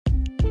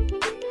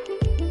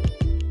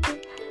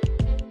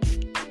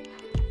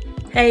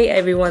Hey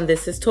everyone,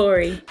 this is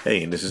Tori.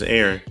 Hey, this is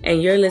Aaron.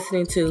 And you're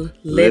listening to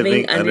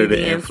Living Under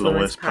the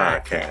Influence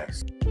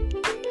podcast.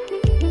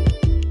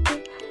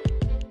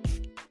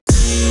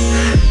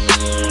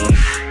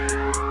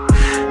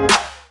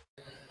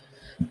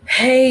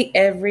 Hey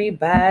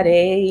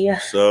everybody.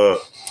 What's up?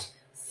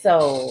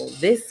 So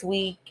this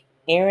week,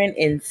 Aaron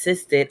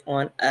insisted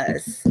on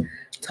us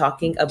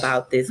talking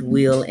about this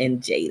Will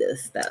and Jada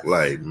stuff.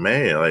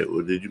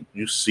 Did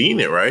you seen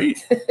it, right?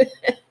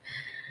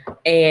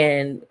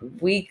 And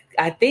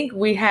I think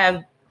we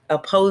have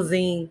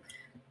opposing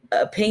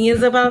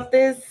opinions about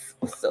this.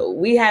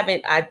 So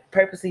I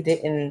purposely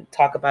didn't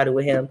talk about it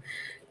with him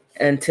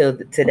until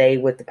today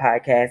with the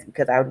podcast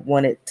because I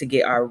wanted to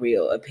get our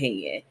real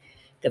opinion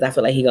because I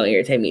feel like he's going to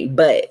irritate me.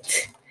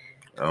 But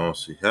I don't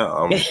see how.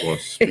 I'm just going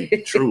to speak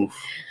the truth.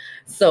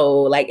 So,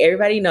 like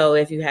everybody know,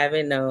 if you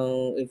haven't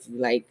known,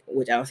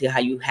 which I don't see how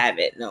you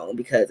haven't known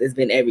because it's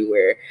been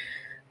everywhere.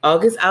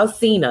 August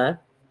Alsina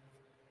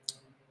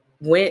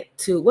went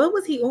to, what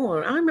was he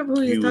on? I don't remember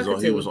who he was talking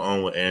to. He was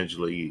on with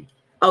Angela Yee.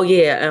 Oh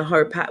yeah, and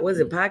her was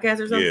it podcast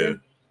or something?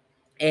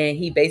 Yeah. And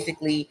he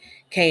basically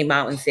came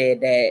out and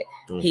said that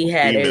he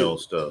had female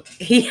stuff.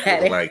 He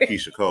had like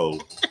Keisha Cole.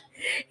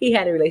 He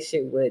had a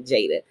relationship with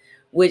Jada,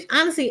 which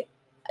honestly,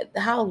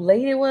 how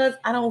late it was,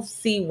 I don't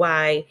see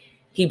why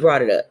he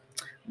brought it up.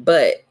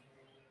 But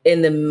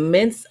in the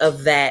midst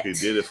of that, he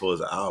did it for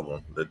his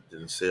album that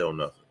didn't sell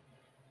nothing.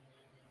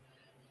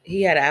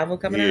 He had an album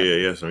coming out? Yeah,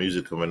 he had some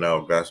music coming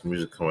out. Got some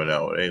music coming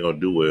out. It ain't gonna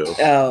do well.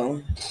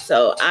 Oh,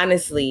 so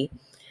honestly,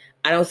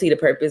 I don't see the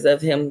purpose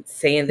of him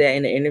saying that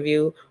in the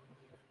interview.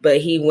 But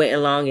he went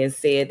along and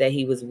said that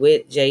he was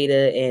with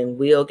Jada and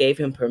Will gave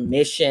him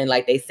permission.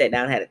 Like they sat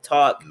down and had a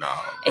talk.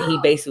 And he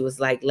basically was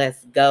like,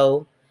 let's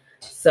go.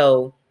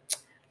 So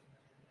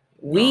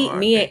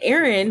me and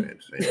Aaron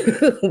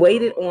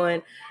waited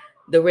on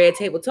the red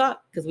table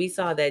talk because we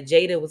saw that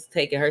Jada was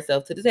taking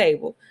herself to the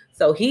table.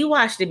 So he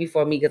watched it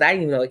before me because I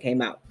didn't even know it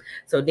came out.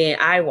 So then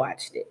I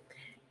watched it.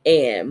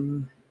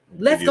 And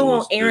let's go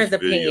on Aaron's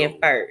opinion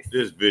first.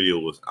 This video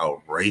was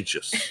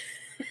outrageous.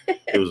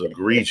 It was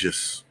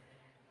egregious.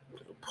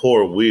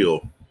 Poor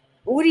Will.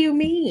 What do you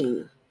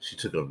mean? She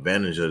took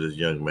advantage of this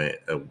young man,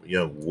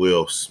 young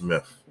Will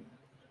Smith.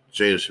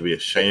 Jada should be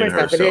ashamed of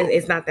herself.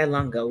 It's not that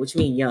long ago. What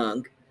you mean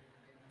young?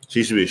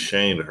 She should be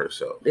ashamed of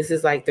herself. This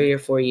is like 3 or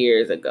 4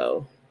 years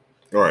ago.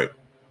 All right.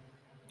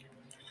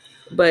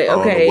 But okay. I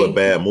don't know what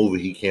bad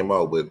movie he came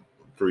out with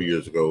 3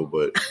 years ago,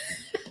 but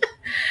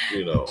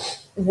you know.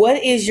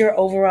 What is your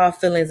overall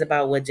feelings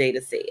about what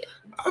Jada said?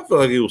 I feel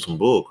like it was some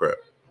bull crap.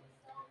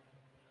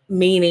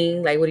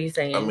 Meaning, like, what are you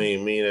saying? I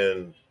mean,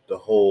 meaning the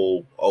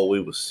whole,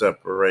 we were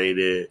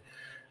separated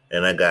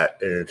and I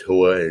got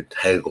into an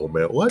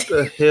entanglement. What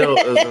the hell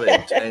is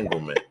an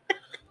entanglement?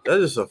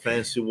 That's just a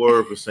fancy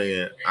word for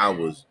saying I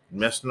was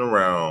messing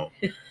around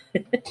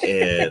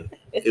and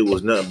it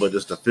was nothing but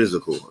just a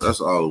physical.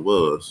 That's all it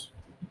was.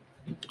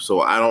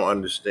 So I don't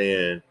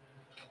understand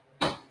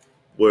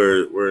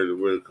where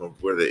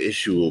the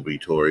issue will be,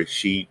 Tori.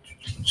 She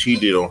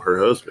cheated on her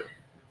husband.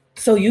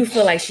 So you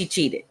feel like she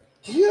cheated?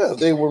 Yeah,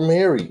 they were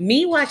married.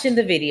 Me watching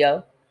the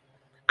video,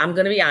 I'm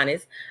going to be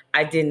honest,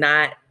 I did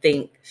not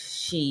think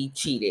she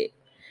cheated.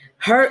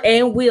 Her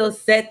and Will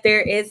sat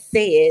there and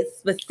said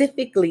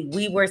specifically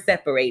we were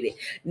separated.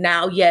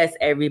 Now, yes,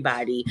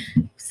 everybody,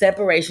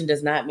 separation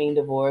does not mean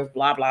divorce,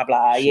 blah, blah,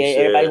 blah.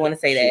 Everybody want to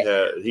say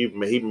that. He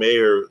made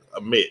her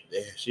admit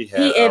that she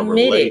had a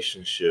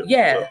relationship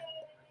with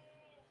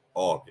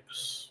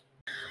August.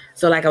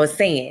 So like I was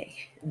saying,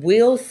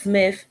 Will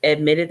Smith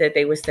admitted that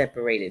they were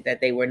separated,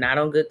 that they were not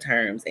on good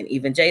terms. And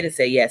even Jada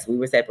said, yes, we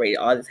were separated.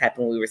 All this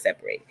happened when we were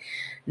separated.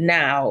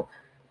 Now,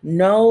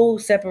 no,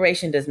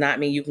 separation does not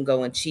mean you can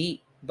go and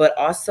cheat. But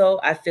also,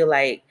 I feel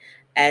like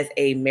as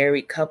a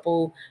married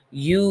couple,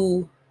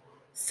 you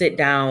sit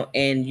down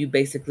and you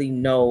basically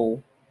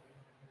know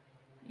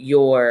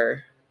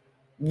your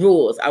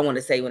rules, I want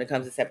to say, when it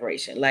comes to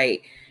separation.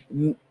 Like,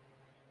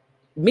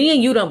 me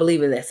and you don't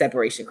believe in that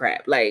separation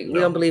crap. Like, we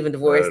don't believe in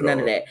divorce, none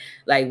of that.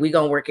 Like, we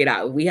going to work it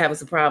out. If we having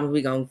some problems,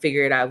 we going to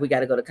figure it out. We got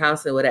to go to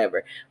counseling,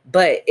 whatever.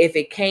 But if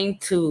it came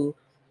to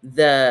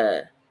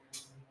the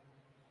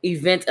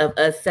event of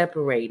us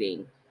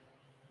separating,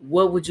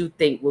 what would you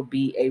think would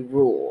be a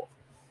rule?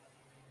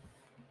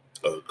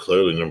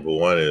 Clearly, number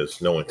one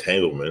is no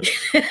entanglement.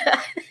 You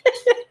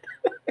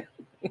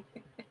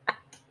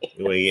ain't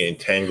getting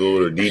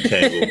tangled or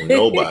detangled with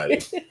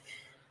nobody.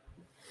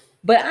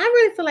 But I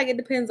really feel like it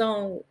depends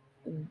on,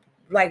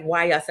 like,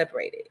 why y'all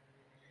separated.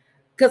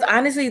 Because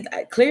honestly,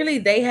 clearly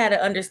they had an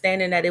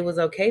understanding that it was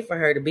okay for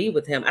her to be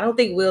with him. I don't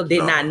think Will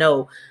did not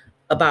know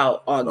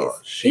about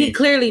August. He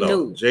clearly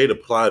knew. Jada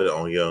plotted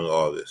on young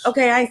August.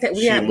 Okay, I said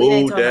she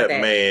moved that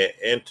man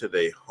into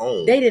their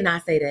home. They did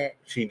not say that.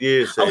 She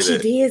did say that. She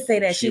did say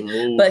that. She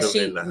moved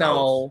him in the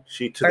house.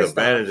 She took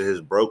advantage of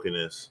his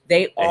brokenness.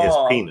 They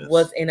all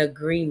was in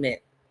agreement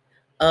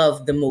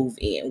of the move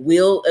in.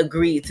 Will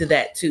agreed to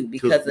that too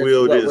because of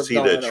Will what didn't was see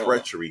going the on.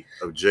 treachery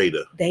of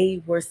Jada.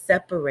 They were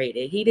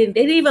separated. They didn't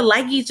even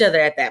like each other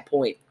at that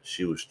point.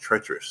 She was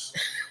treacherous.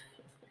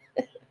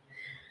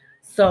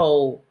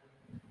 So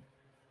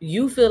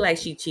you feel like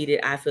she cheated.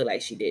 I feel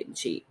like she didn't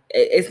cheat.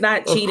 It's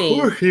not cheating.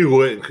 Of course he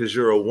wouldn't, because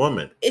you're a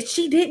woman.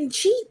 She didn't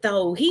cheat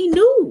though. He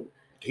knew.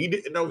 He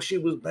didn't know she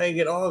was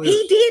banging August.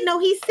 He did know.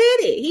 He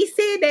said it. He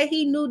said that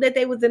he knew that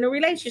they was in a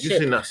relationship. You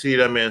did not see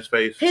that man's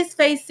face? His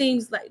face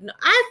seems like, no,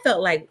 I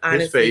felt like,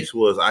 honestly. His face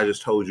was, I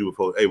just told you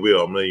before, hey,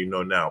 Will, I'm letting you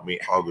know now. Me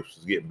and August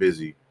was getting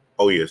busy.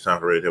 Oh, yeah, it's time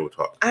for Red Table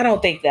Talk. I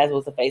don't think that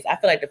was the face. I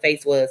feel like the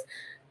face was,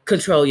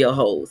 control your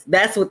hoes.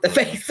 That's what the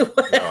face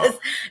was. No,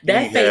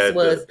 that face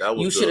was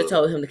you should have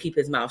told him to keep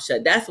his mouth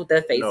shut. That's what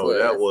that face was. No,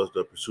 that was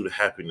the Pursuit of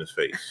Happiness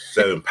face.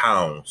 7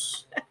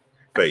 pounds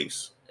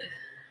face.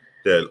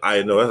 That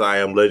I know that's I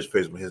Am Legend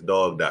face when his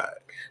dog died.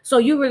 So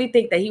you really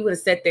think that he would have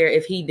sat there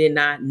if he did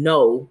not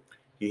know?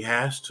 He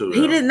has to.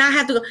 He did not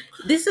have to go.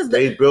 This is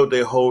they built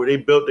their whole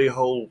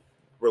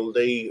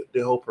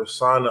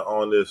persona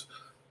on this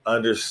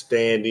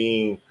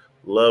understanding,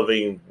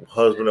 loving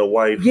husband and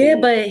wife. Yeah,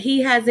 but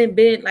he hasn't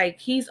been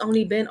he's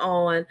only been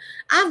on.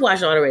 I've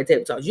watched all the Red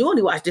Table Talks. You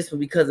only watched this one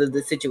because of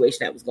the situation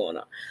that was going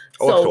on.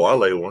 So I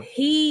lay one.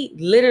 He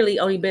literally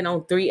only been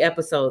on 3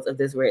 episodes of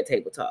this Red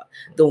Table Talk.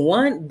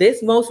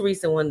 This most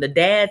recent one, the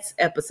dad's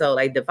episode,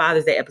 like the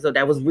Father's Day episode,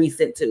 that was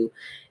recent too.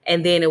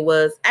 And then it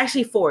was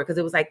actually 4 because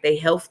it was like the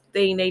health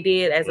thing they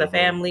did as a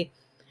family.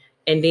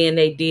 And then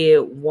they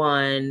did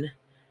one.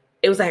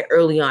 It was like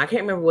early on. I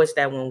can't remember which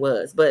that one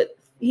was, but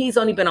he's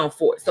only been on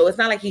 4. So it's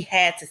not like he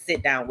had to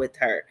sit down with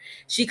her.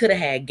 She could have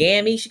had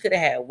Gammy. She could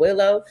have had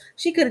Willow.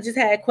 She could have just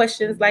had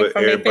questions from their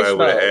fishbowl. Everybody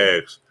would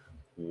have asked,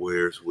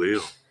 where's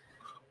Will?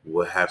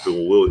 What happened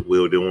with Will?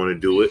 Will didn't want to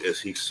do it as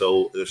he's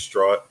so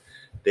distraught.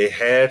 They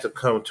had to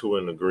come to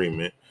an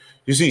agreement.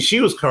 You see,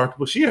 she was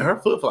comfortable. She had her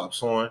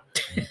flip-flops on,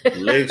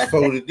 legs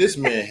folded. This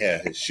man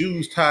had his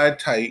shoes tied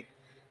tight.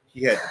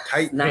 He had the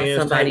tight not pants,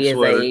 somebody tight is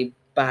sweater. A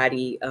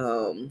body.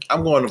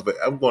 I'm going up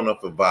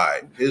a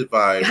vibe. His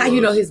vibe. How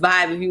you know his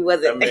vibe if he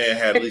wasn't? That man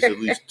had at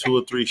least 2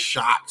 or 3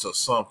 shots or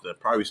something,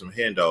 probably some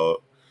hand dog,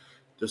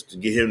 just to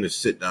get him to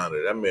sit down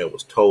there. That man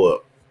was toe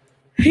up.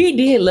 He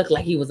did look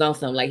like he was on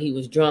something, like he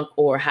was drunk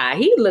or high.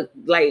 He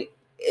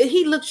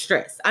looked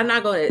stressed. I'm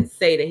not going to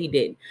say that he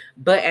didn't,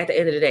 but at the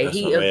end of the day, That's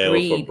he a man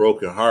agreed. with a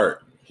broken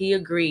heart. He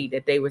agreed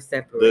that they were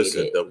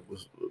separated.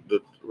 Listen,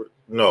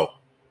 no.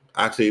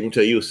 Actually, let me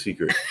tell you a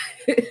secret.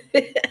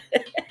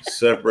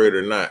 Separate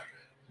or not,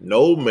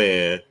 no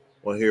man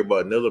want to hear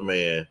about another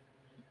man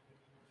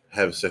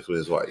having sex with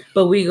his wife.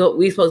 But we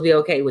supposed to be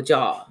okay with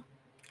y'all.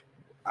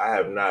 I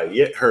have not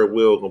yet heard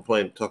Will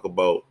talk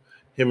about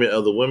him and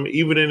other women,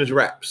 even in his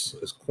raps,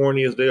 as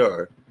corny as they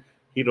are.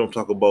 He don't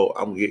talk about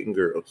I'm getting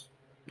girls.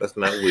 That's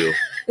not Will.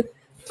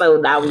 So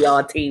now we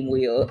all team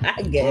Will.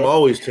 I guess. I'm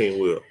always team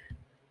Will.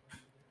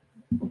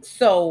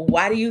 So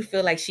why do you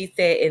feel like she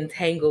said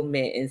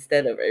entanglement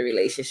instead of a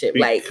relationship?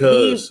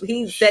 Because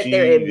he sat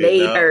there and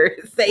made her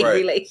say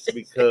relationship.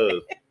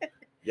 Because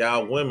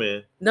y'all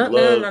women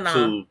love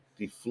to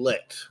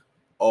deflect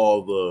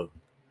all the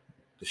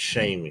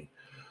shaming.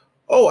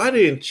 Oh, I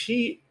didn't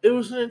cheat. It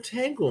was an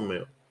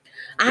entanglement.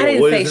 I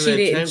didn't say she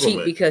didn't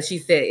cheat because she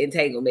said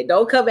entanglement.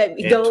 Don't come at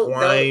me.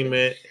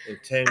 Entanglement.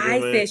 I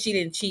said she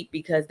didn't cheat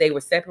because they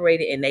were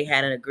separated and they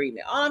had an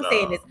agreement. All I'm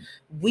saying is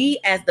we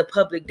as the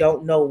public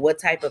don't know what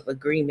type of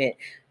agreement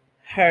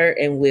her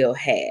and Will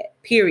had.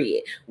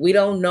 Period. We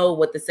don't know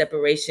what the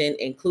separation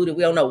included.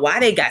 We don't know why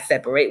they got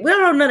separated. We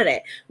don't know none of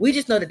that. We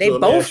just know that they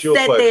both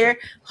sat there.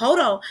 Hold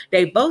on.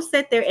 They both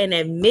sat there and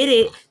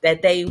admitted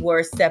that they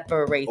were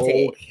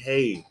separated.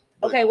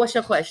 Okay, what's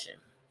your question?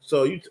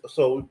 So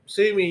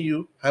say me and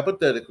you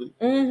hypothetically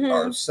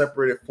are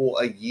separated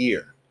for a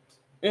year,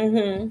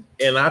 and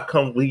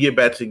we get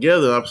back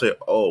together. And I'm saying,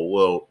 oh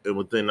well, and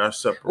within our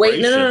separation.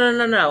 Wait,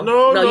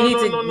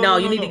 no.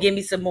 You need to give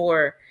me some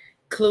more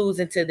clues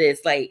into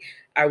this. Like,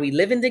 are we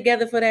living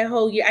together for that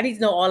whole year? I need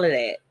to know all of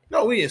that.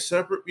 No, we in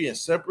separate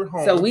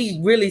homes. So we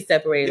really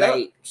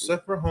separated,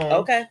 separate homes.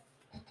 Okay,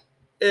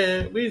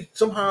 and we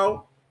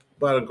somehow,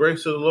 by the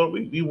grace of the Lord,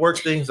 we work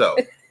things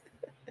out,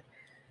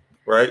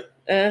 right?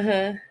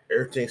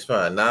 Everything's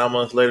fine. 9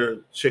 months later,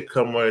 chick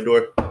come on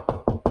the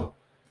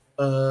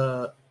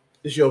door.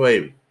 It's your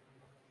baby.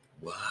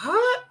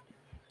 What?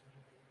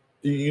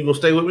 You gonna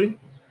stay with me?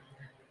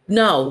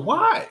 No.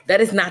 Why?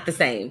 That is not the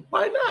same.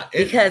 Why not?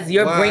 Because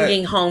you're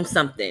bringing home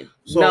something.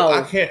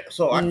 I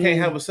can't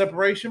have a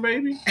separation,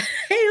 baby.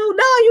 Hell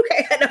no, you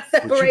can't have no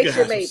separation, but you can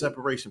have baby. Some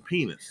separation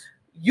penis.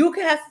 You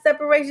can have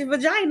separation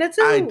vagina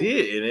too. I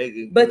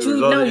did, but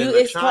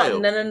it's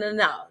called no.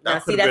 Now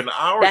see that's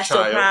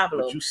your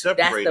problem.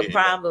 That's the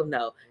problem.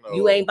 No,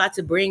 you ain't about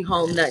to bring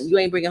home nothing. You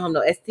ain't bringing home no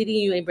STD.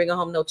 You ain't bringing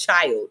home no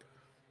child.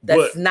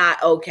 That's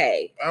not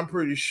okay. I'm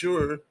pretty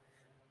sure.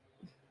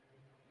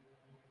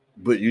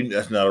 But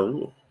that's not a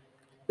rule.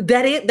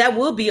 That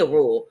will be a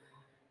rule.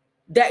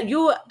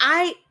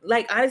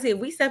 Honestly, if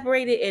we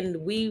separated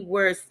and we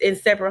were in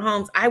separate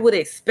homes, I would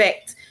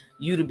expect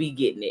you to be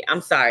getting it. I'm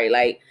sorry,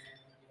 like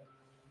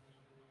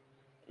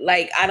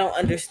I don't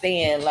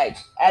understand. Like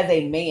as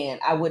a man,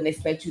 I wouldn't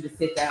expect you to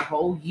sit that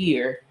whole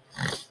year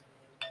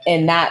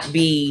and not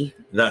to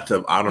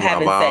honor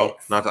my vows.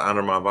 Not to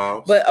honor my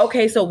vows. But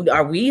okay, so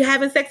are we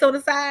having sex on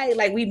the side?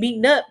 Like we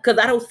meeting up? Because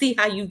I don't see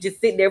how you just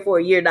sitting there for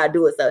a year not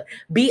doing so.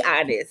 Be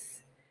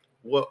honest.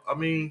 Well, I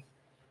mean,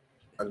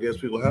 I guess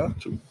people have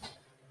to.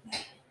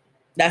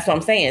 That's what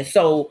I'm saying.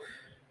 So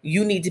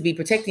you need to be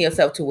protecting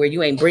yourself to where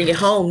you ain't bringing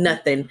home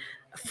nothing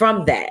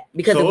from that.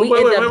 Because if we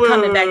end up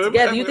coming back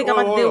together, you think I'm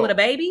about to deal with a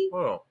baby?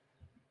 Well,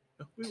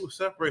 if we were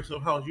separated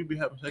somehow, would you be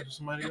having sex with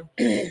somebody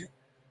else?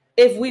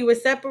 If we were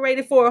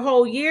separated for a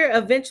whole year,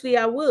 eventually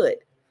I would.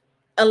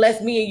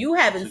 Unless me and you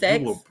having sex.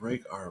 We will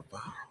break our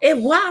vows.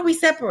 And why are we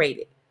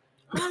separated?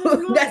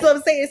 That's what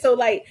I'm saying. So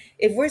like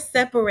if we're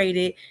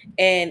separated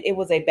and it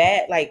was a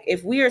bad, like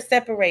if we are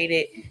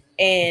separated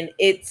and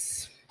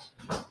it's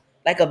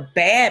like a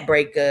bad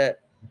breakup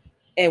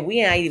and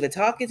we ain't even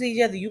talking to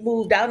each other, you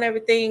moved out and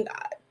everything,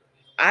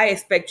 I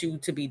expect you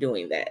to be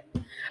doing that.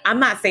 I'm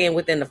not saying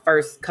within the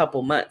first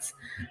couple months.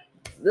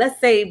 Let's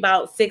say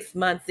about 6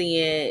 months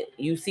in,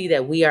 you see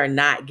that we are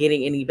not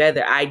getting any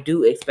better. I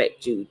do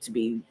expect you to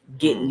be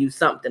getting you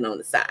something on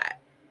the side.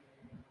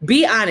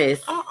 Be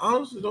honest. I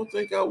honestly don't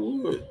think I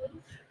would.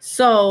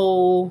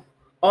 So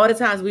all the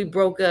times we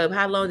broke up,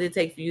 how long did it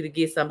take for you to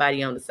get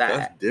somebody on the side?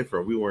 That's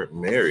different. We weren't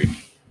married.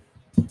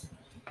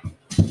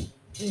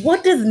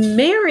 What does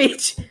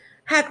marriage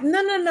have?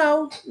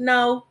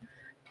 No.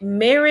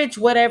 Marriage,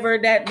 whatever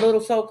that little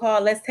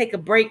so-called let's take a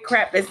break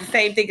crap, that's the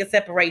same thing as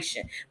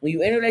separation. When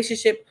you're in a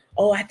relationship,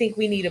 oh, I think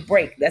we need a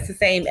break. That's the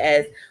same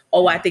as,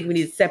 oh, I think we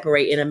need to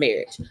separate in a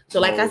marriage.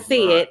 So like I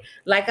said,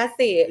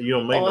 you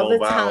don't make no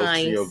vows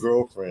to your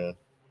girlfriend.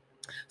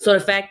 So the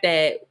fact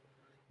that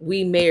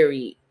we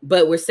married,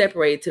 but we're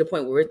separated to the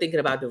point where we're thinking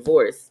about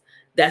divorce,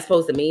 that's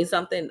supposed to mean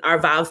something? Our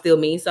vows still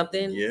mean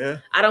something? Yeah.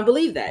 I don't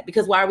believe that,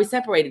 because why are we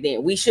separated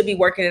then? We should be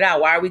working it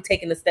out. Why are we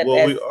taking the step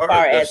as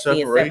far as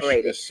being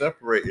separated? It's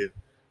separated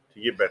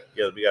to get back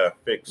together. We gotta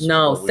fix.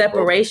 No,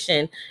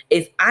 separation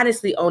is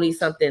honestly only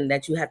something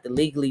that you have to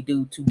legally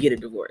do to get a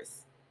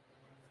divorce.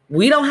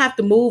 We don't have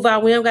to move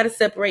out. We don't got to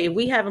separate. If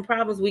we having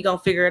problems, we gonna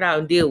figure it out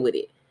and deal with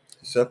it.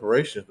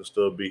 Separation could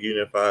still be,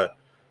 even if I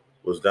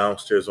was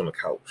downstairs on the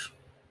couch,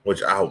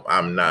 which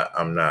I'm not.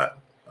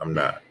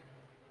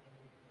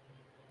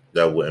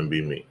 That wouldn't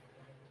be me.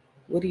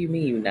 What do you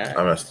mean you're not?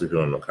 I'm not sleeping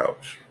on the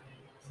couch.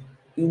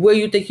 Where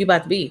you think you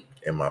about to be?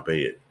 In my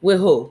bed.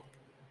 With who?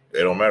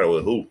 It don't matter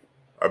with who.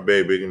 Our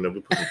bed big enough. We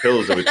put some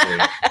pillows in between.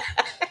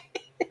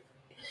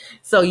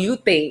 So you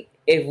think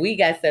if we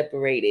got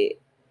separated,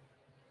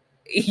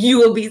 you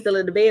will be still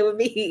in the bed with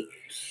me?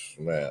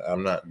 Man,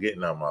 I'm not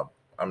getting out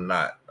I'm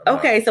not.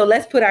 So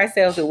let's put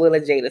ourselves in Will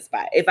and Jada's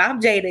spot. If I'm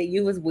Jada,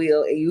 you was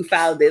Will, and you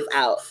found this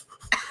out.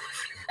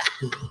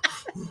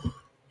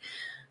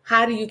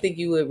 How do you think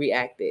you would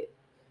react it?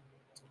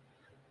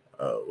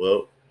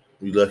 Well,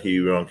 you lucky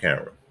you were on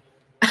camera.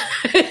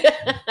 Put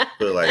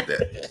it like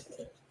that.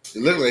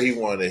 It looked like he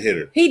wanted to hit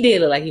her. He did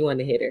look like he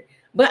wanted to hit her.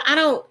 But I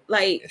don't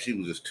like. And she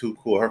was just too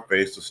cool. Her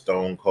face was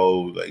stone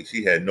cold. Like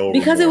she had no.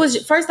 Because remorse. it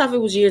was, first off, it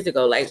was years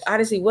ago. Like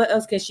honestly, what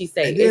else can she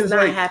say? It's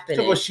not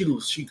happening. What she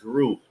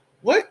grew.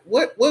 What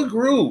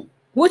grew?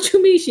 What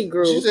you mean she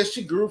grew? She said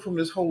she grew from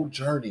this whole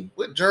journey.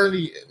 What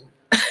journey?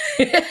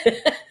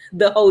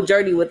 The whole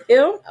journey with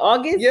him,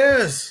 August?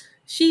 Yes.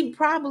 She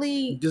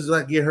probably just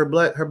like get her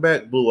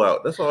back blew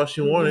out. That's all she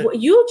wanted.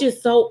 You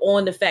just so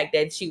on the fact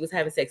that she was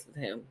having sex with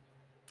him.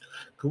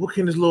 What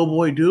can this little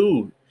boy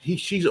do?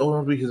 She's old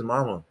enough to be his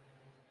mama.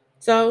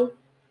 So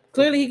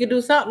clearly he could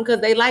do something because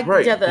they like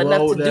each other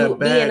enough to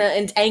be in an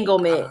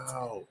entanglement.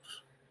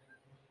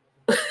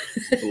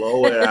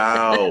 Blow it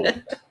out.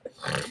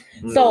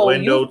 So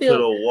window to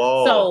the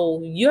wall.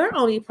 So your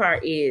only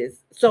part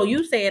is, so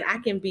you saying I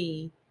can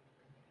be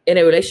in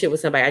a relationship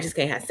with somebody, I just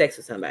can't have sex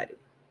with somebody.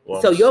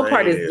 Well, so your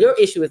part is, your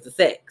issue is the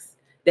sex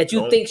that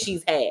you think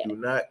she's had. Do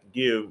not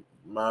give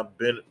my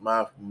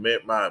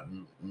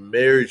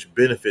marriage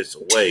benefits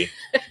away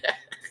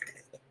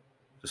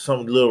to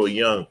some little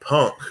young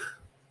punk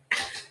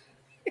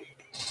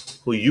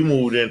who you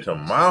moved into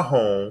my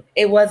home.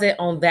 It wasn't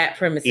on that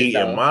premise.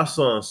 Eating my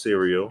son's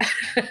cereal.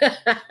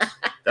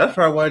 That's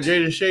probably why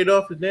Jaden shaved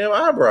off his damn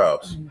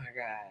eyebrows. Oh my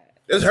God.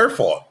 It's her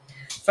fault.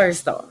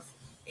 First off,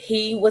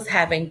 he was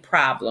having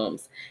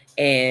problems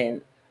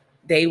and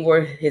they were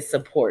his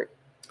support.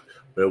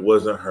 But it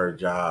wasn't her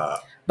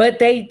job. But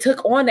they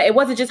took on that. It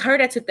wasn't just her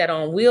that took that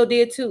on. Will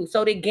did too.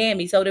 So did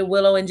Gammy. So did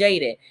Willow and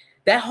Jaden.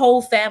 That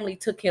whole family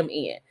took him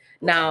in.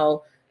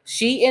 Now,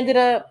 she ended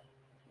up,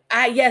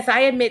 I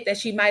admit that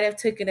she might have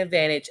taken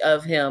advantage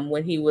of him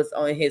when he was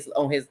on his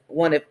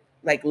one of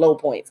like low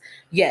points.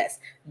 Yes,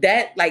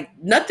 that like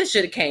nothing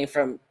should have came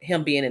from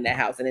him being in that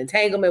house. An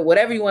entanglement,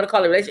 whatever you want to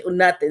call it, relationship,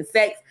 nothing,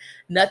 sex,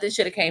 nothing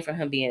should have came from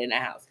him being in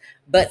that house.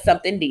 But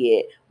something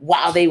did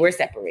while they were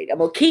separated. I'm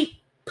gonna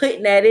keep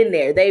putting that in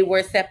there. They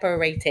were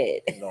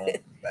separated. No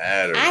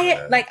matter.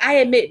 I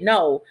admit,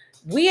 no,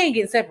 We ain't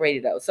getting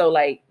separated though. So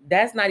like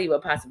that's not even a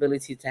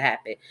possibility to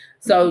happen.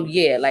 So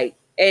yeah, like,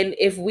 and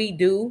if we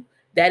do,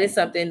 that is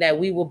something that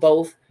we will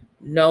both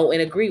know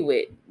and agree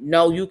with.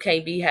 No, you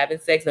can't be having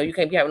sex. No, you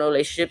can't be having no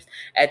relationships.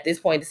 At this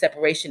point, the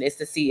separation is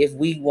to see if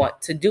we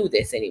want to do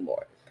this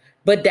anymore.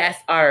 But that's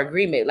our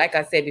agreement. Like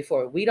I said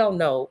before, we don't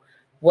know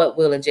what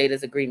Will and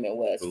Jada's agreement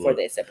was for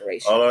that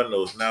separation. All I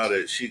know is now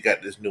that she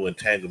got this new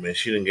entanglement,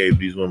 she done gave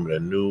these women a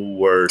new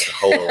word to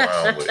hold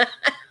around with.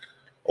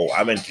 Oh,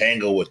 I'm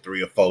entangled with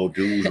 3 or 4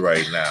 dudes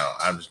right now.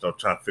 I'm just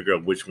trying to figure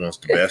out which one's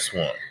the best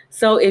one.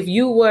 So if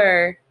you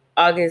were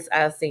August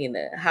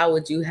Alsina, how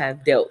would you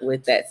have dealt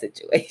with that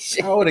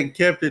situation? I would have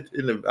kept it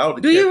in the.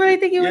 Do you really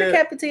think you would have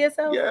kept it to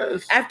yourself?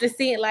 Yes. After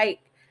seeing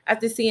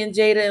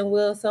Jada and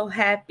Will so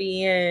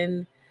happy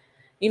and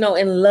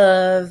in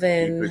love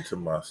and keep it to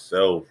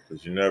myself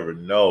because you never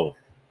know.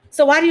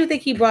 So why do you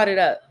think he brought it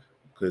up?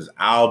 Because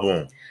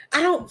album.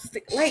 I don't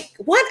like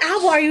what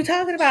album are you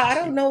talking about? I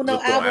don't know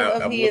no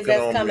album of his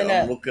that's coming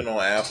up. I'm looking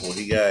on Apple.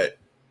 I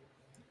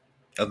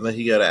think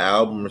he got an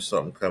album or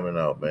something coming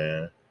out,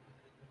 man.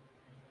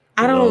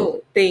 I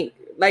don't think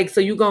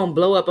so you gonna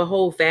blow up a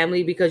whole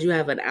family because you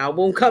have an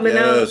album coming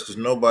out? Yes, because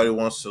nobody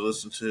wants to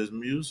listen to his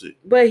music.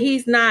 But he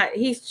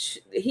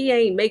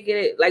ain't making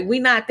it we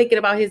not thinking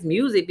about his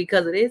music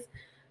because of this.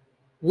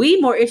 We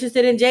more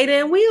interested in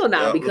Jada and Will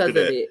now because of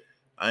it.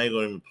 I ain't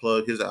gonna even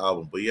plug his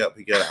album, but yep,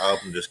 he got an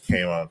album just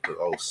came out.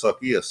 Oh,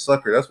 he a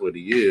sucker. That's what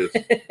he is.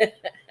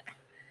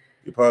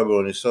 He probably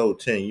only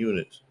sold 10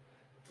 units,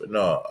 but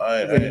no,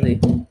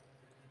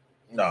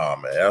 nah,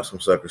 man, that's some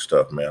sucker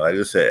stuff, man. Like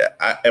I said,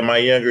 in my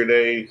younger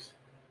days,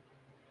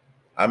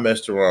 I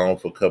messed around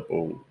with a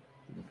couple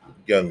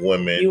young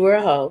women. You were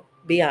a hoe.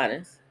 Be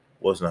honest.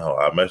 Wasn't a hoe.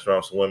 I messed around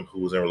with some women who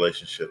was in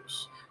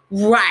relationships.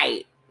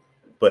 Right.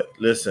 But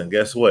listen,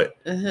 guess what?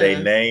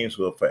 Their names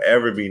will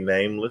forever be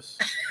nameless.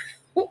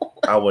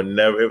 I would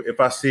never, if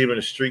I see him in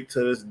the street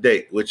to this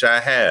day, which I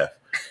have,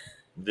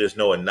 there's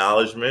no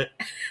acknowledgement.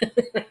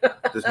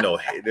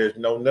 There's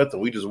no nothing.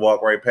 We just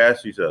walk right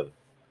past each other.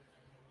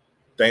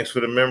 Thanks for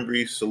the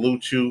memories.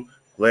 Salute you.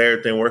 Glad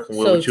everything working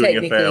well with you and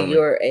your family. So technically,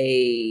 you're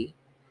a,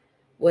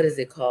 what is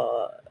it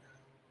called?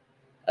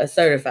 A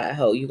certified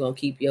hoe. You're gonna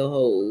keep your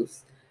whole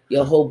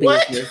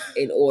business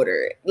in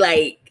order.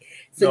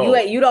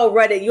 You don't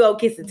run it. You don't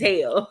kiss the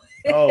tail.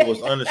 Oh,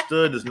 what's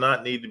understood does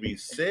not need to be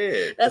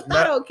said. That's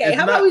not okay.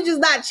 How about we just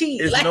not cheat?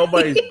 It's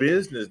nobody's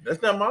business.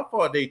 That's not my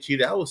fault they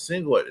cheated. I was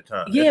single at the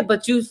time. Yeah,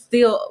 but you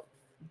still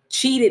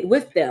cheated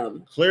with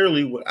them.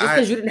 Clearly,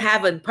 because you didn't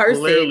have a person.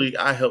 Clearly,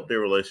 I helped their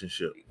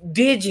relationship.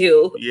 Did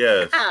you?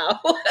 Yes. How?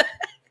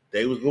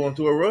 They was going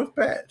through a rough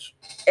patch,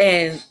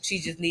 and she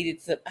just needed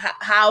some.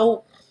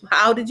 How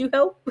did you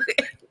help?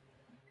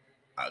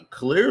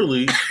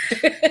 Clearly.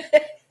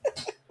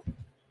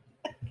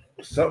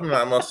 Something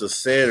I must have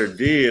said or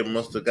did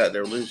must have got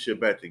their relationship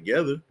back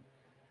together.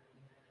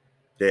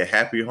 They're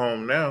happy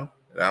home now,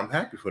 and I'm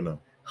happy for them.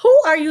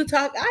 Who are you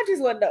talking? I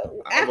just want to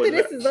know. After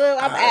this is up,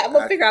 I'm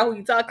gonna figure out who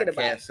you're talking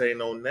about. I can't say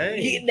no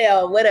name.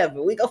 No,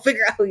 whatever. We gonna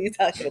figure out who you're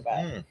talking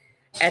about.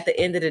 At the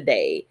end of the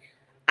day,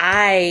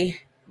 I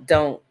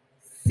don't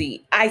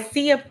see.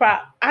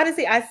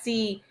 Honestly, I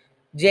see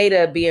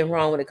Jada being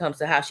wrong when it comes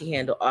to how she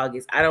handled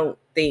August. I don't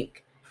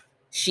think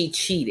she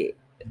cheated,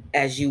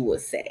 as you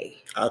would say.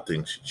 I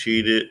think she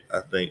cheated.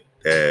 I think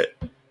that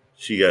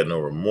she got no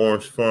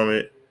remorse from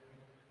it.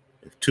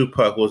 If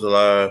Tupac was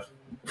alive,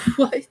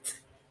 what?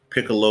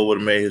 Piccolo would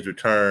have made his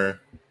return,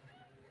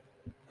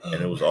 and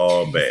it was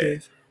all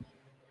bad.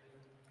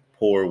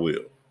 Poor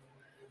Will.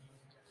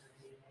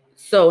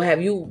 So,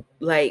 have you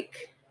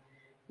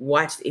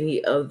watched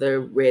any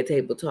other Red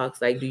Table Talks?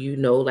 Do you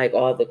know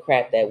all the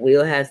crap that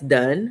Will has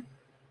done?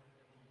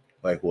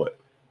 Like what?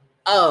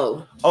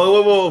 Oh,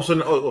 whoa. So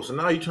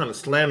now you're trying to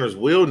slander his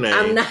Will name.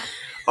 I'm not.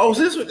 Oh,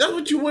 so that's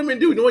what you women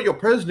do. You know what? Your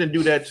president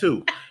do that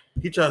too.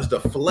 He tries to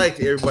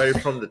deflect everybody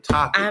from the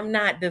topic. I'm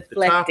not deflecting.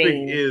 The topic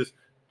is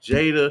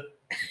Jada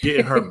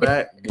getting her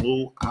back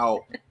blew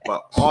out by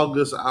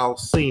August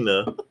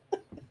Alsina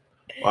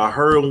while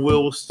her and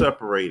Will was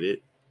separated,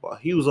 while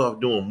he was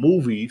off doing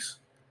movies,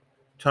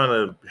 trying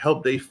to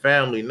help their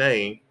family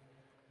name.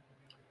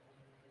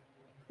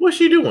 What's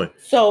she doing?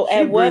 So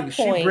at what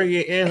point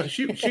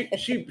she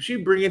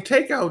bringing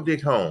takeout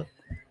dick home.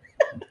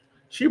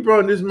 She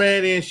brought this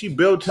man in. She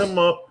built him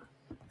up,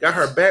 got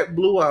her back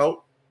blew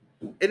out,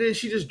 and then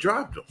she just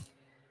dropped him.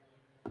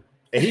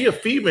 And he a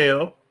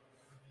female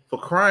for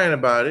crying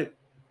about it.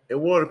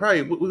 And what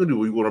we're gonna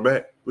do? You want her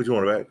back? What you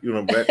want her back? You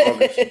want her back?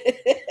 August?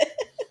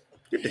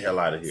 Get the hell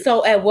out of here.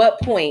 So at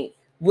what point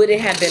would it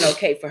have been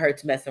okay for her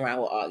to mess around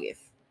with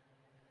August?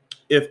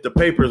 If the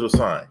papers were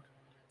signed.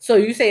 So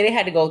you say they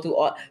had to go through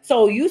all.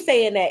 So you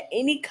saying that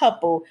any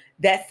couple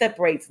that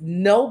separates,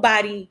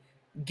 nobody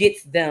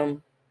gets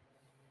them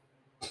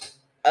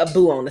a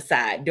boo on the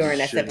side during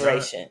that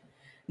separation?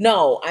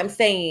 No, I'm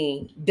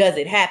saying, does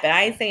it happen?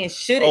 I ain't saying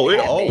should it happen.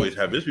 It always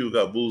happens. These people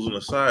got boos on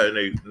the side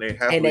and they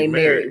happily and they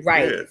married.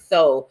 Right. Yeah.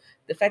 So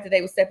the fact that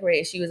they were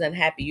separated, she was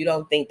unhappy. You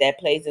don't think that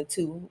plays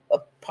into a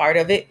part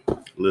of it?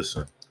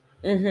 Listen.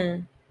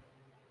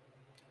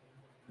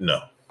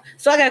 No.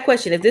 So I got a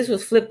question. If this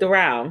was flipped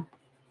around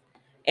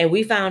and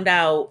we found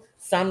out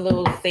some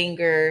little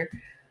singer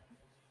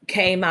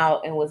came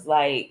out and was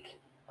like,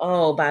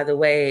 oh, by the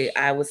way,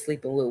 I was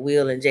sleeping with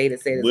Will and Jada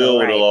said it's Will all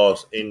would have right.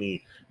 lost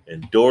any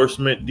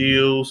endorsement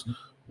deals.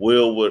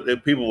 Will would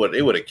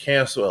they would have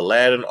canceled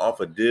Aladdin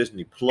off of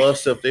Disney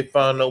Plus if they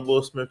found out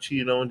Will Smith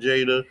cheated on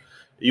Jada.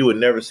 You would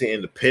never see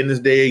Independence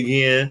Day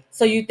again.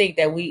 So you think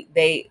that we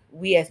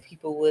as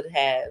people would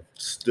have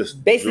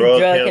Just basically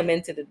drug him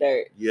into the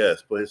dirt?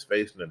 Yes, put his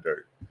face in the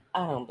dirt.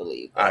 I don't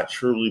believe that. I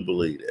truly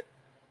believe it.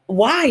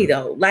 Why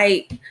though?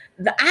 Like,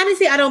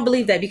 honestly, I don't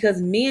believe that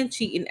because men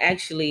cheating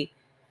actually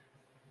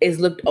is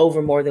looked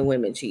over more than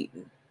women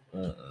cheating.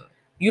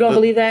 You don't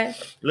believe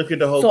that? Look at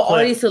the whole. So all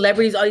these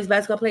celebrities, all these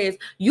basketball players,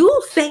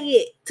 you say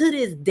it to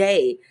this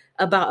day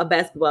about a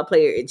basketball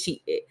player and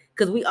cheating.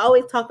 Because we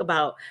always talk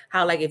about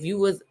how, like, if you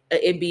was an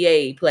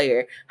NBA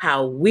player,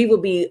 how we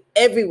would be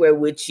everywhere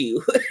with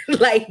you,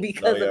 like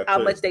because of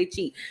how much they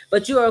cheat.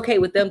 But you're okay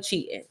with them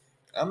cheating.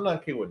 I'm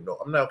not okay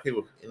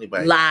with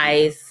anybody.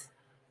 Lies. Cheating.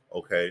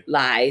 Okay.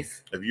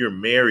 Lies. If you're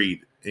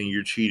married and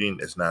you're cheating,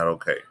 it's not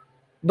okay.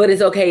 But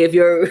it's okay if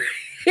you're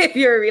in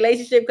a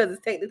relationship because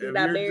it's technically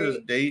not married. If you're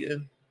just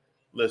dating,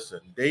 listen,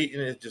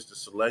 dating is just a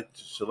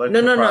select.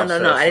 No.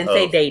 I didn't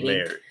say dating.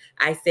 Marriage.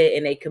 I said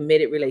in a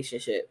committed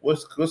relationship.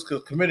 What's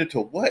committed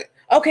to what?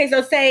 Okay,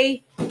 so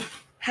say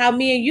how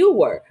me and you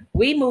were.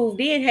 We moved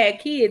in, had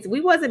kids.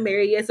 We wasn't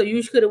married yet, so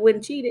you could have went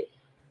and cheated.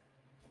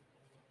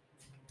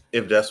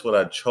 If that's what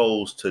I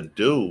chose to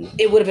do,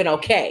 it would have been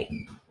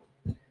okay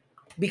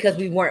because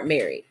we weren't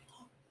married.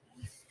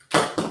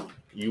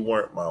 You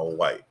weren't my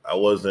wife. I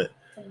wasn't.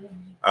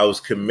 I was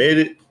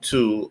committed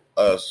to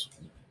us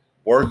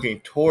working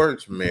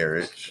towards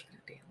marriage.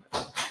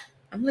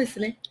 I'm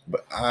listening.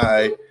 But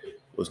I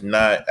was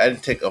not. I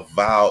didn't take a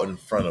vow in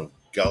front of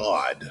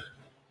God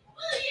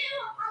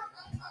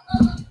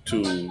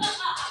to.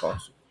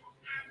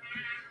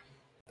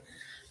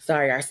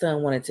 Sorry, our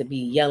son wanted to be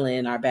yelling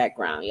in our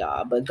background,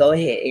 y'all. But go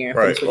ahead, Aaron.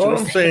 Right. All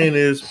I'm saying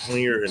is, when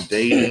you're in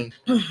dating,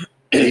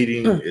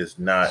 dating is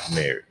not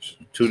marriage.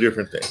 Two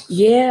different things.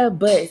 Yeah,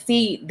 but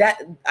see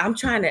that I'm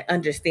trying to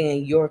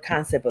understand your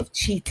concept of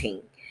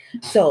cheating.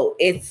 So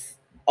it's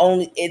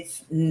only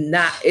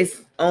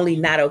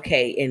not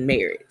okay in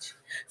marriage.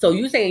 So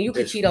you saying you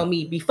could cheat on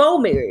me before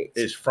marriage?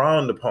 It's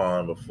frowned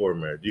upon before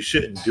marriage. You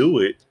shouldn't do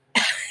it.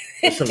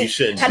 It's something you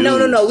shouldn't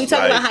do. No. We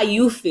talk about how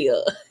you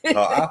feel.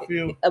 How I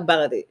feel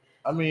about it.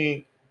 I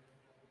mean,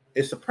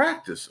 it's a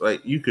practice.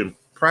 Like, you can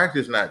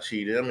practice not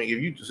cheating. I mean,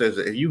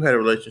 if you had a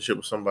relationship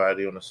with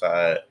somebody on the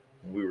side,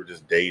 we were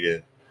just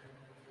dating,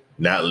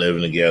 not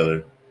living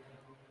together.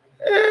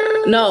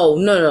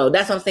 No.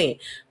 That's what I'm saying.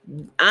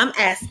 I'm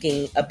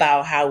asking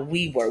about how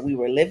we were. We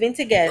were living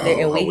together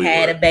and we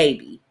had a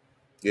baby.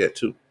 Yeah,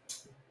 two.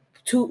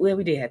 Well,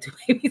 we did have 2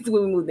 babies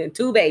when we moved in.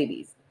 2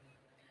 babies.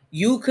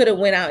 You could have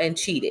went out and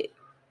cheated,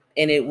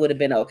 and it would have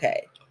been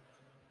okay.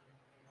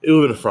 It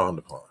would have been frowned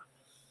upon.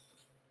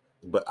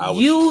 But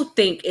you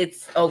think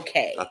it's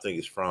okay? I think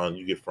it's frowned.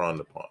 You get frowned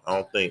upon. I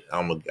don't think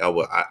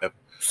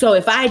So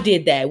if I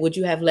did that, would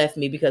you have left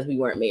me because we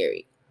weren't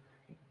married?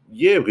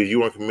 Yeah, because you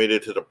weren't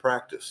committed to the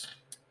practice.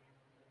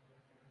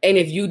 And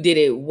if you did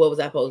it, what was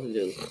I supposed to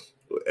do?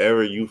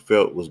 Whatever you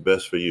felt was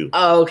best for you.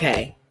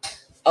 Okay.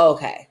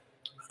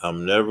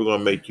 I'm never going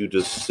to make you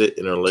just sit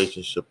in a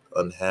relationship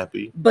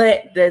unhappy.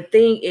 But the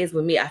thing is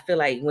with me, I feel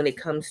like when it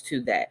comes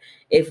to that,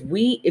 if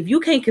you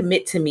can't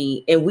commit to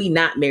me and we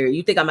not married,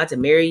 you think I'm about to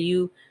marry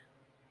you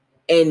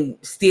and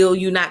still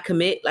you not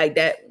commit like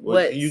that? Well,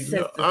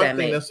 I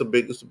think that's a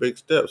big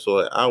step. So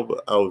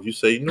if you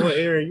say, you know what,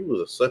 Aaron, you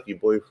was a sucky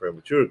boyfriend,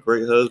 but you're a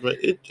great husband.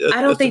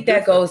 I don't think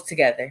that goes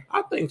together.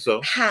 I think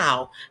so.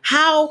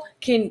 How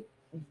can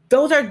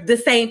those are the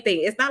same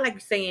thing? It's not like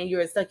you're saying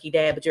you're a sucky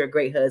dad, but you're a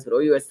great husband,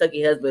 or you're a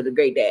sucky husband, but a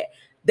great dad.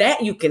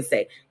 That you can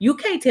say. You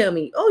can't tell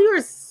me, oh, you're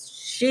a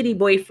shitty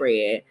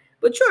boyfriend,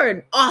 but you're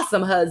an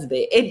awesome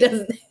husband. It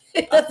doesn't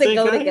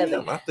go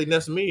together. I think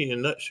that's me in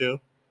a nutshell.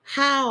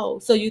 How?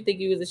 So you think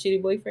you was a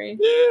shitty boyfriend?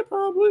 Yeah,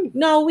 probably.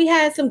 No, we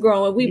had some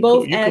growing. We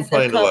both as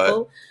a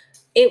couple.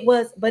 It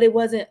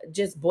wasn't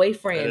just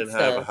boyfriend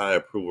stuff. I didn't have a high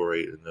approval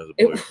rate as a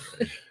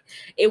boyfriend.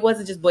 It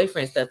wasn't just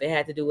boyfriend stuff. It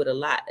had to do with a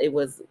lot. It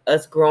was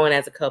us growing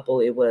as a couple.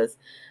 It was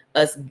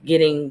us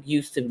getting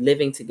used to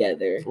living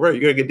together. Right,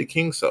 you gotta get the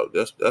kinks out.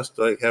 That's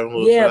like having a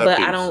little side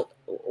piece. I don't.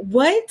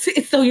 What?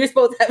 So you're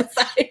supposed to have a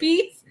side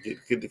piece?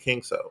 Get the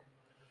kinks out.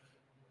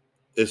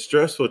 It's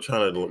stressful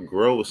trying to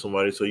grow with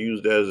somebody, so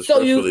use that as a stress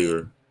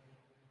reliever.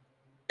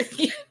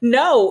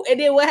 No, and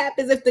then what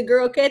happens if the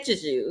girl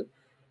catches you?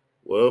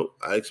 Well,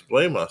 I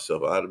explain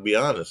myself. I have to be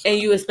honest. And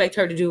you expect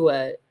her to do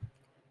what?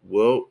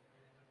 Well,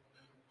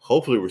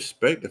 hopefully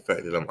respect the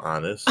fact that I'm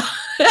honest.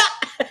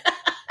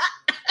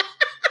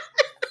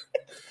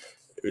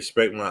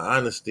 Respect my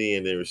honesty,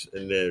 and then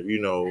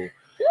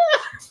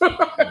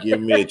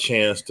give me a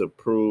chance to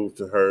prove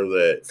to her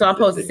that. So I'm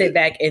supposed to sit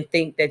back and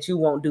think that you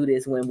won't do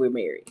this when we're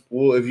married.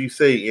 Well, if you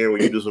say, Aaron,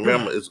 when you do some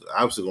remember, it's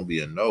obviously going to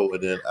be a no.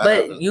 And then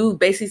you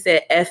basically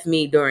said F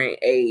me during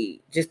a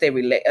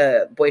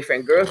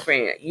boyfriend,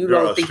 girlfriend. You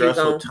don't think you're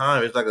going to.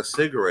 Time. It's like a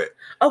cigarette.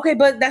 Okay,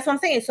 but that's what I'm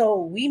saying.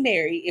 So we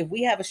married. If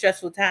we have a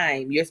stressful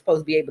time, you're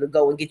supposed to be able to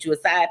go and get you a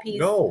side piece?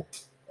 No.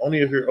 Only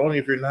if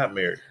you're not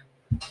married.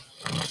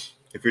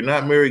 If you're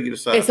not married, get a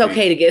side piece. It's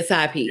okay to get a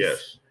side piece.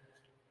 Yes.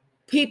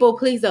 People,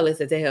 please don't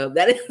listen to him.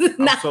 That is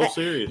not so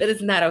serious. That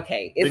is not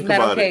okay. It's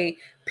not okay.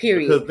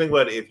 Period. Because think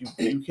about it. If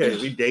you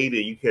catch me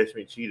dated, you catch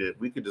me cheated,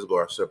 we could just go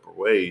our separate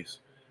ways.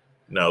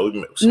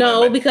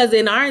 No, because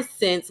in our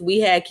sense, we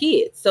had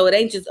kids, so it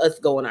ain't just us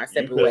going our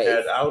separate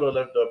ways. I would have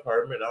left the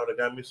apartment. I would have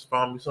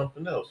found me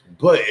something else.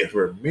 But if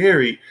we're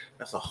married,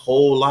 that's a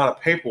whole lot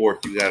of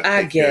paperwork you got to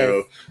take care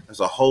of. That's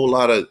a whole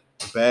lot of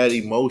bad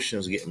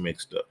emotions getting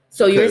mixed up.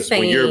 So you're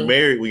saying when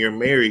you're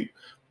married,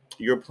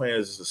 your plan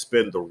is to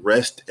spend the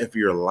rest of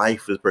your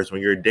life with this person.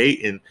 When you're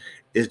dating,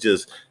 it's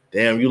just,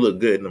 damn, you look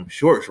good in them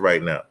shorts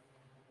right now.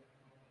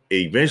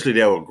 Eventually,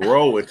 that will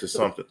grow into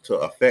something, to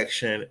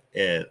affection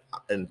and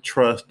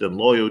trust and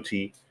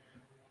loyalty.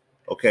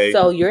 Okay.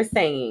 So you're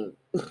saying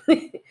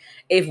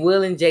if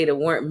Will and Jada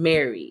weren't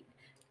married,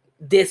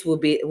 this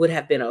would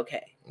have been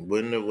okay.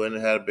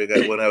 Wouldn't have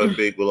a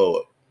big blow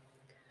up.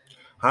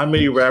 How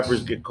many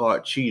rappers get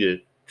caught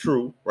cheated?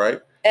 True,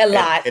 right? A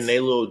lot. And they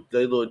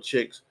little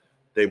chicks,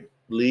 they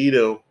lead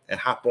them and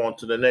hop on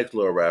to the next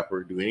little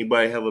rapper. Do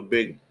anybody have a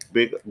big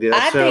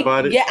upset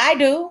about it? Yeah, I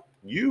do.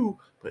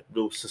 But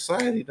the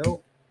society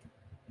don't.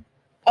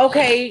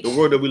 Okay. The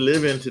world that we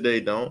live in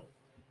today don't.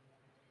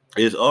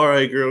 It's all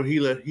right, girl. He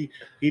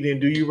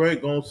didn't do you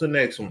right. Go on to the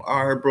next one.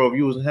 All right, bro. If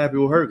you wasn't happy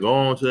with her, go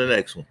on to the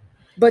next one.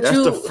 But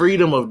that's the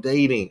freedom of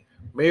dating.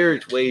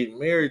 Marriage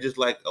is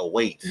like a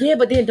weight. Yeah,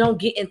 but then don't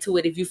get into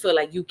it if you feel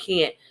like you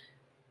can't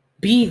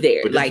be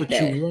there. But that's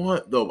what you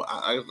want, though.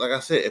 Like I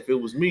said, if it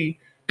was me,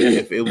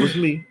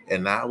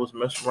 and I was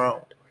messing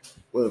around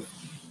with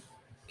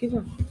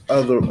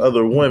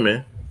other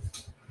women,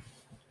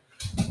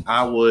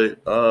 I would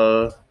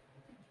I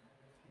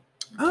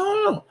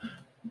don't know.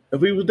 If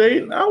we was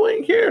dating, I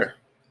wouldn't care.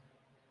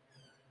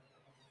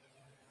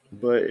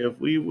 But if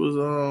we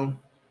was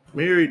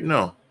married,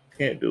 no,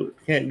 can't do it.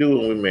 Can't do it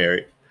when we're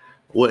married.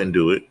 Wouldn't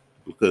do it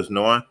because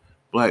knowing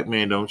black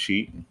men don't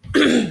cheat.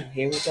 Here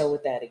we go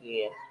with that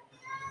again.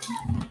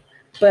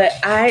 But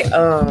I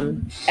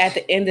at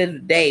the end of the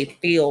day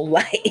feel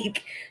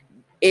like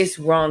it's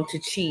wrong to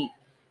cheat,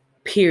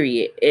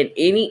 period. In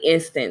any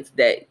instance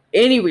that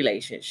any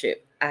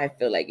relationship, I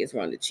feel like it's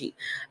wrong to cheat.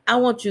 I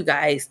want you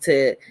guys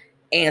to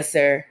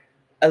answer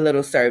a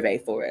little survey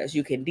for us.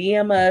 You can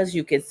DM us,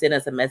 you can send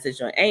us a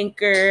message on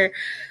Anchor,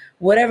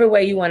 whatever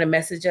way you want to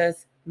message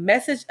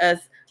us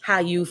how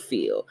you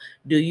feel.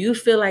 Do you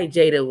feel like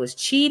Jada was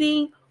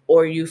cheating,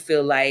 or you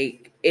feel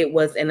like it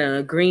was in an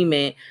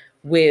agreement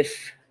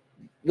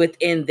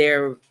within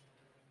their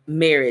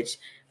marriage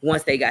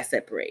once they got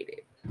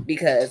separated?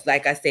 Because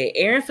like I said,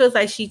 Erin feels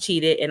like she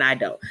cheated and I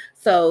don't.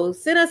 So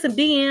send us a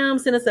DM,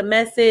 send us a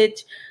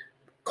message,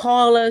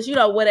 call us,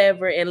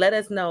 whatever, and let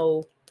us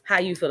know how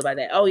you feel about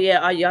that. Oh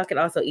yeah, y'all can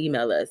also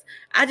email us.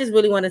 I just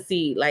really want to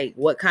see like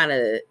what kind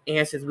of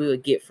answers we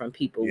would get from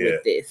people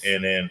with this.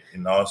 And then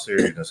in all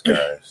seriousness,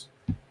 guys,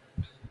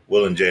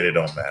 Will and Jada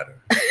don't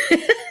matter.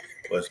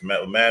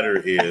 What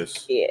matter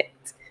is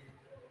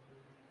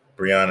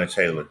Breonna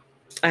Taylor.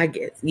 I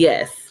guess,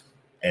 yes.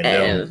 And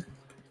them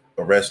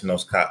arresting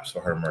those cops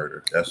for her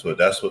murder. That's what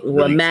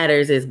really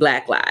matters is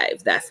Black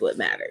lives. That's what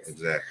matters.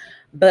 Exactly.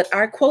 But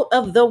our quote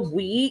of the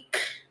week,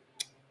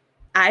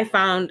 I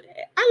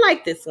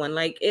like this one.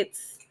 Like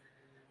it's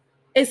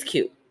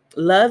cute.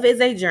 Love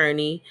is a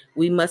journey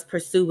we must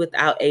pursue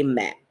without a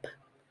map.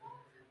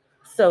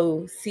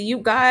 So see you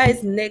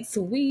guys next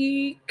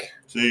week.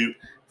 See you.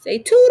 Say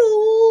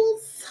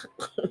toodles.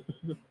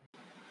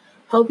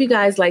 Hope you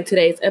guys liked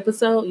today's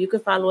episode. You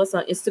can follow us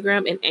on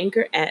Instagram and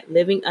Anchor at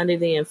Living Under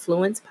the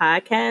Influence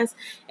Podcast,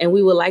 and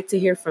we would like to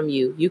hear from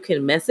you. You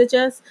can message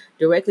us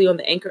directly on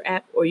the Anchor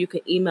app, or you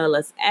can email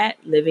us at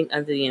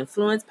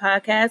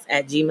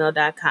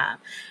livingundertheinfluencepodcast@gmail.com.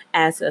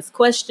 Ask us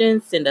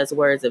questions, send us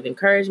words of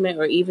encouragement,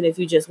 or even if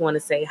you just want to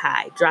say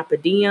hi, drop a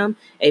DM,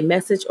 a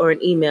message, or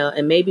an email,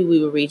 and maybe we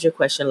will read your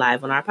question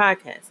live on our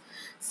podcast.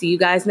 See you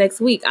guys next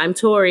week. I'm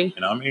Tori.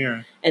 And I'm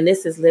Aaron. And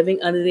this is Living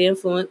Under the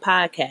Influence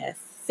Podcast.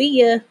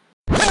 See ya.